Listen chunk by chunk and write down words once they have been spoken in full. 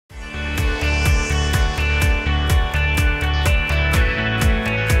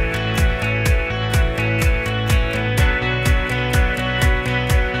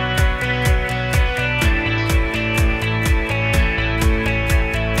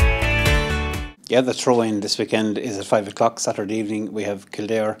Yeah, the throw-in this weekend is at 5 o'clock Saturday evening. We have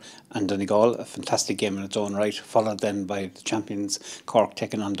Kildare and Donegal, a fantastic game in its own right, followed then by the champions Cork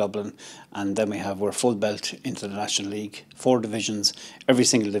taking on Dublin, and then we're full belt into the National League, 4 divisions, every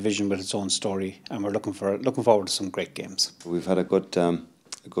single division with its own story, and we're looking forward to some great games. We've had a good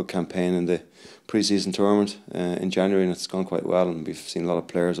campaign in the pre-season tournament in January, and it's gone quite well, and we've seen a lot of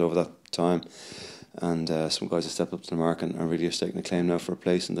players over that time. And some guys have stepped up to the mark and really are taking a claim now for a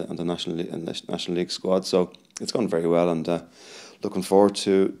place in the National League squad. So it's gone very well, and looking forward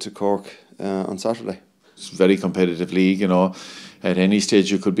to Cork on Saturday. It's a very competitive league, you know. At any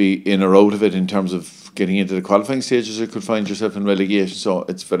stage you could be in or out of it in terms of getting into the qualifying stages. You could find yourself in relegation, so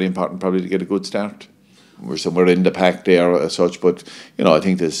it's very important probably to get a good start. We're somewhere in the pack there as such, but you know, I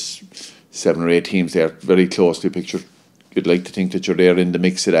think there's 7 or 8 teams there very closely pictured. You'd like to think that you're there in the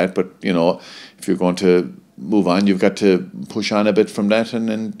mix of that, but you know, if you're going to move on, you've got to push on a bit from that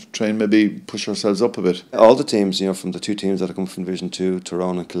and try and maybe push ourselves up a bit. All the teams, you know, from the 2 teams that have come from Division 2,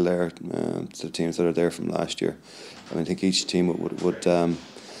 Tyrone and Kildare, the teams that are there from last year. I mean, I think each team would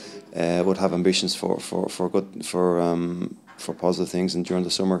have ambitions for positive things, and during the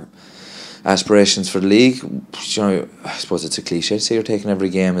summer. Aspirations for the league, you know, I suppose it's a cliche to say you're taking every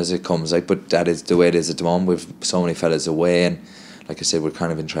game as it comes, like, but that is the way it is at the moment. We've so many fellas away, and like I said, we're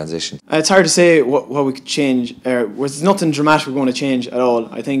kind of in transition. It's hard to say what we could change. There's nothing dramatic we're going to change at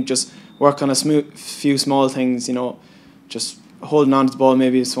all. I think just work on a few small things, you know, just holding on to the ball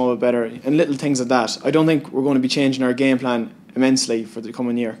maybe a small bit better, and little things like that. I don't think we're going to be changing our game plan immensely for the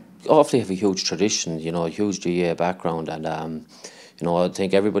coming year. Hopefully have a huge tradition, you know, a huge GA background, and you know, I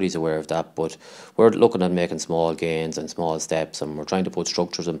think everybody's aware of that, but we're looking at making small gains and small steps, and we're trying to put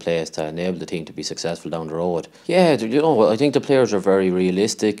structures in place to enable the team to be successful down the road. Yeah, you know, I think the players are very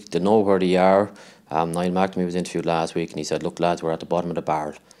realistic. They know where they are. Niall McNamee was interviewed last week, and he said, look lads, we're at the bottom of the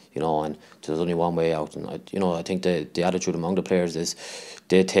barrel, you know, and there's only one way out. And you know, I think the attitude among the players is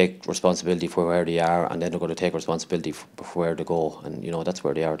they take responsibility for where they are, and then they're going to take responsibility for where they go, and you know, that's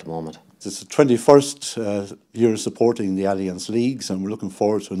where they are at the moment. It's the 21st year supporting the Allianz Leagues, and we're looking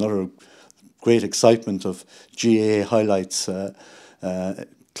forward to another great excitement of GAA highlights,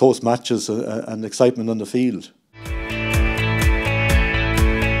 close matches and excitement on the field.